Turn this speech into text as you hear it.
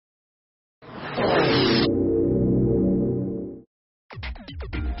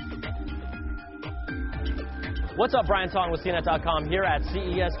What's up, Brian Tong with CNET.com here at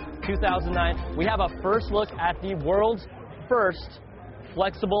CES 2009. We have a first look at the world's first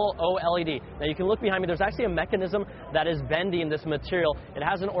flexible OLED. Now you can look behind me, there's actually a mechanism that is bending this material. It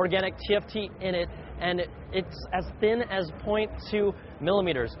has an organic TFT in it, and it's as thin as 0.2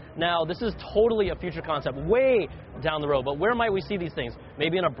 millimeters. Now this is totally a future concept, way down the road, but where might we see these things?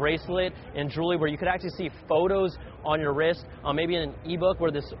 Maybe in a bracelet, in jewelry, where you could actually see photos on your wrist, maybe in an ebook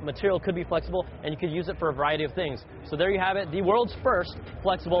where this material could be flexible and you could use it for a variety of things. So there you have it, the world's first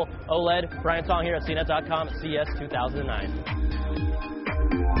flexible OLED. Brian Tong here at CNET.com at CES 2009.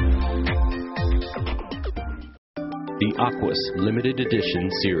 The Aquas Limited Edition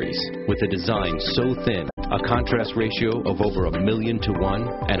series, with a design so thin, a contrast ratio of over 1,000,000 to 1,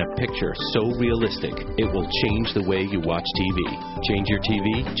 and a picture so realistic, it will change the way you watch TV. Change your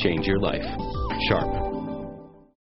TV, change your life. Sharp.